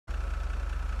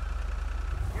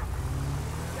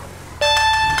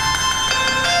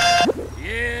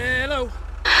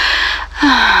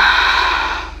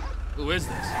Who is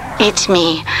this? It's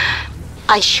me.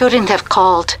 I shouldn't have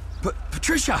called.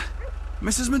 Patricia!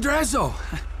 Mrs. Madrazo!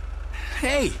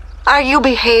 Hey! Are you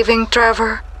behaving,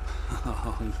 Trevor?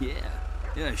 Oh, yeah.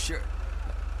 Yeah, sure.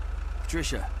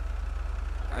 Patricia,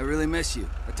 I really miss you.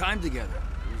 The time together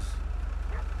was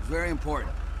very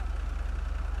important.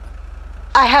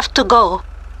 I have to go.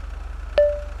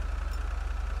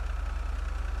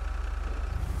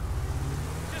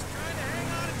 Just trying to hang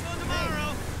on until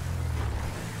tomorrow.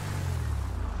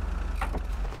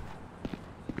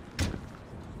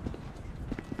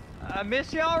 I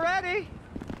miss you already.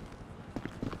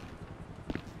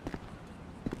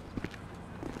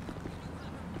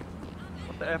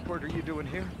 What the F word are you doing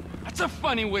here? That's a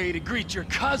funny way to greet your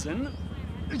cousin.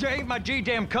 You ain't my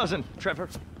G-damn cousin, Trevor.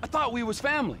 I thought we was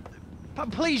family.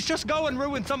 Please, just go and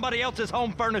ruin somebody else's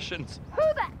home furnishings. Who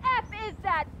the F is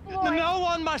that, Floyd? No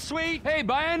one, my sweet. Hey,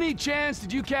 by any chance,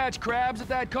 did you catch crabs at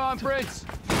that conference?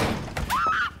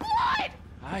 Floyd!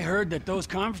 I heard that those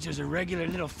conferences are regular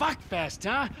little fuckfest,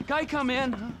 huh? Can I come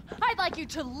in? I'd like you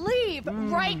to leave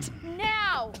right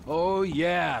now. Oh,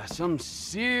 yeah. Some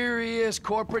serious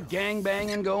corporate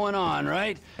gangbanging going on,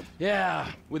 right?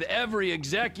 Yeah, with every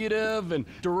executive and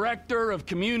director of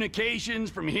communications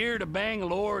from here to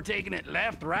Bangalore taking it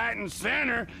left, right, and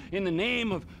center in the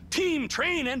name of team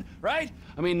training, right?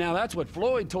 I mean, now that's what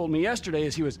Floyd told me yesterday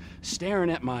as he was staring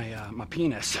at my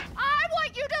penis. I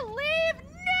want you to leave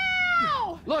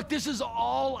now! Look, this is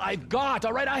all I've got,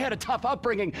 all right? I had a tough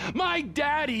upbringing. My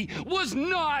daddy was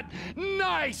not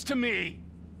nice to me,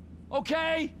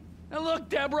 okay? Now look,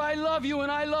 Debra, I love you,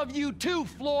 and I love you too,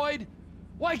 Floyd.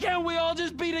 Why can't we all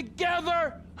just be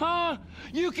together, huh?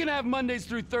 You can have Mondays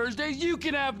through Thursdays, you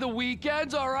can have the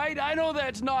weekends, all right? I know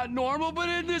that's not normal, but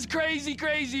in this crazy,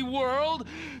 crazy world,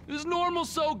 is normal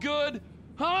so good,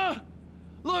 huh?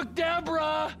 Look,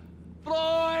 Debra,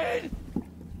 Floyd,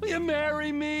 will you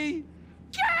marry me?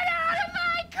 Get out of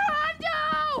my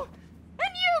condo!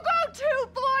 And you go too,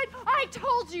 Floyd! I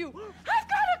told you! I've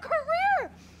got a career!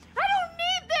 I don't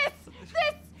need this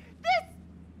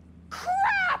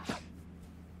crap!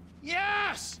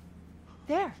 Yes!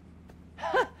 There.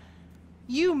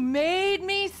 You made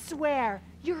me swear.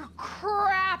 You're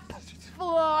crap,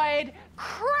 Floyd.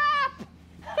 Crap!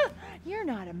 You're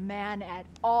not a man at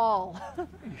all.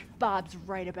 Bob's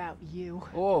right about you.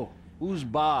 Oh, who's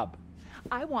Bob?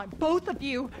 I want both of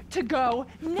you to go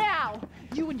now.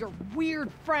 You and your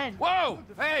weird friend. Whoa!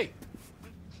 Hey!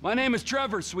 My name is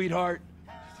Trevor, sweetheart.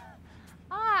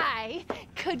 I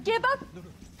could give a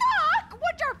fuck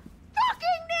what your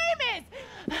fucking name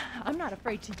is. I'm not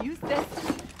afraid to use this.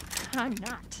 I'm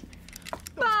not.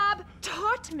 Bob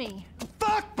taught me.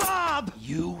 Fuck Bob!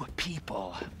 You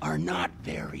people are not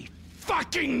very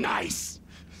fucking nice!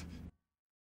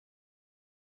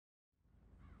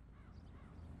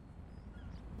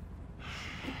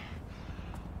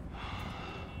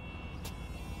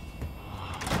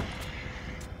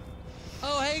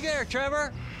 Oh, hey there,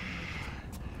 Trevor.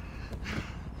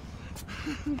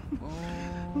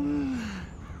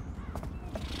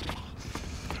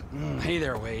 Hey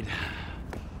there, Wade.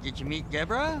 Did you meet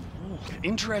Debra?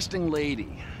 Interesting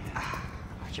lady.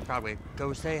 I should probably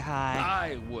go say hi.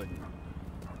 I wouldn't.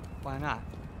 Why not?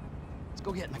 Let's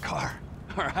go get in the car,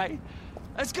 all right?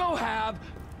 Let's go have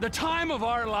the time of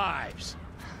our lives.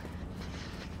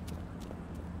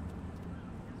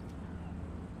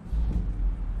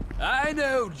 I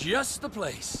know just the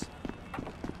place.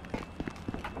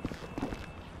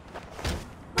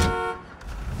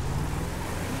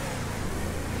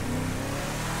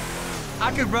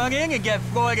 I could run in and get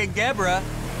Floyd and Debra.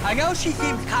 I know she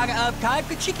seems kind of uptight,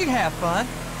 but she can have fun.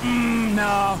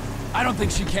 No, I don't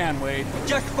think she can, Wade.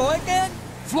 Just Floyd then?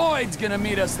 Floyd's gonna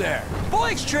meet us there.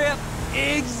 Floyd's trip?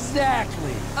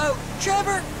 Exactly. Oh,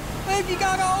 Trevor, what have you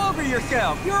got all over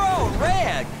yourself? You're all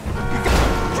red.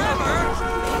 Trevor,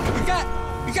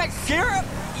 you got syrup?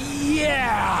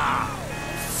 Yeah!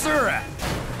 Syrup.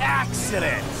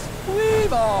 Accidents.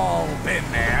 We've all been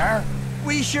there.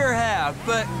 We sure have,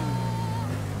 but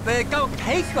it don't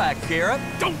taste like syrup.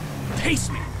 Don't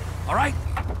taste me, all right?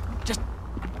 Just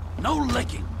no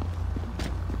licking.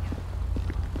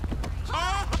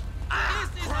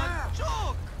 This is a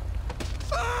joke!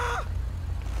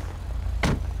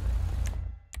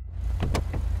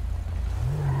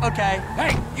 Okay,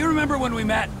 Hey, you remember when we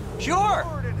met? sure.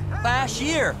 Last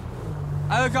year,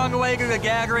 I was on the way to the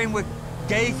gathering with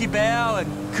Daisy Bell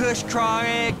and Kush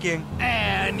Chronic and...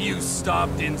 And you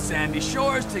stopped in Sandy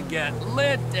Shores to get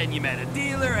lit, and you met a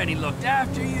dealer, and he looked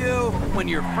after you when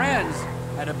your friends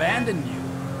had abandoned you.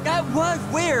 That was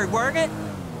weird, weren't it?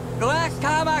 The last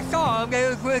time I saw him, it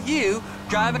was with you,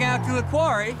 driving out to the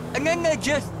quarry, and then they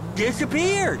just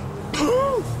disappeared.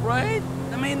 Poof, right?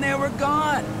 I mean, they were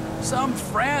gone. Some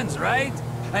friends, right?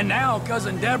 And now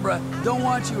Cousin Deborah don't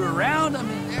want you around. I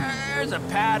mean, there's a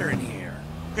pattern here.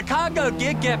 The Congo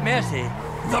did get messy.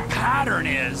 The pattern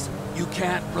is you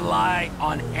can't rely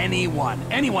on anyone.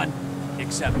 Anyone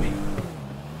except me.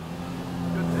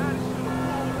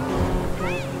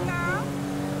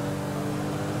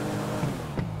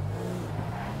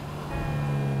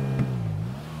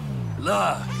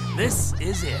 Look, this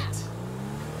is it.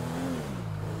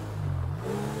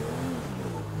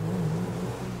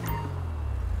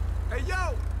 Hey,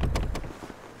 yo!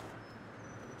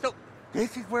 So,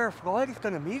 this is where Floyd is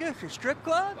gonna meet us, at strip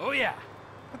club? Oh, yeah.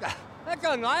 That's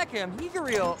unlike him. He's a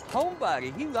real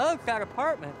homebody. He loves that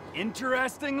apartment.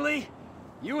 Interestingly,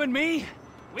 you and me,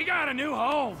 we got a new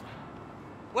home.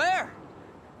 Where?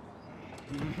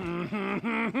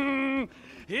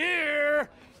 Here.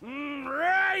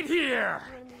 Right here.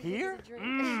 Here?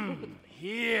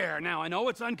 Here. Now, I know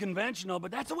it's unconventional, but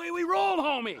that's the way we roll,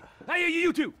 homie. Hey,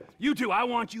 you two. You two, I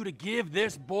want you to give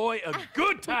this boy a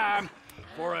good time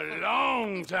for a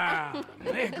long time.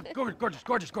 Hey, gorgeous.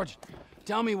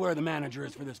 Tell me where the manager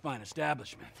is for this fine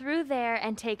establishment. Through there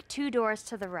and take 2 doors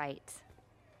to the right.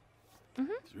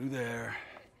 Through there.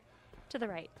 To the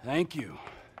right. Thank you.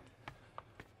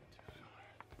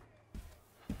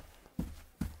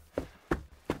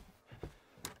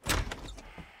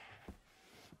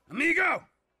 Amigo,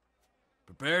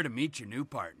 prepare to meet your new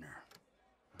partner.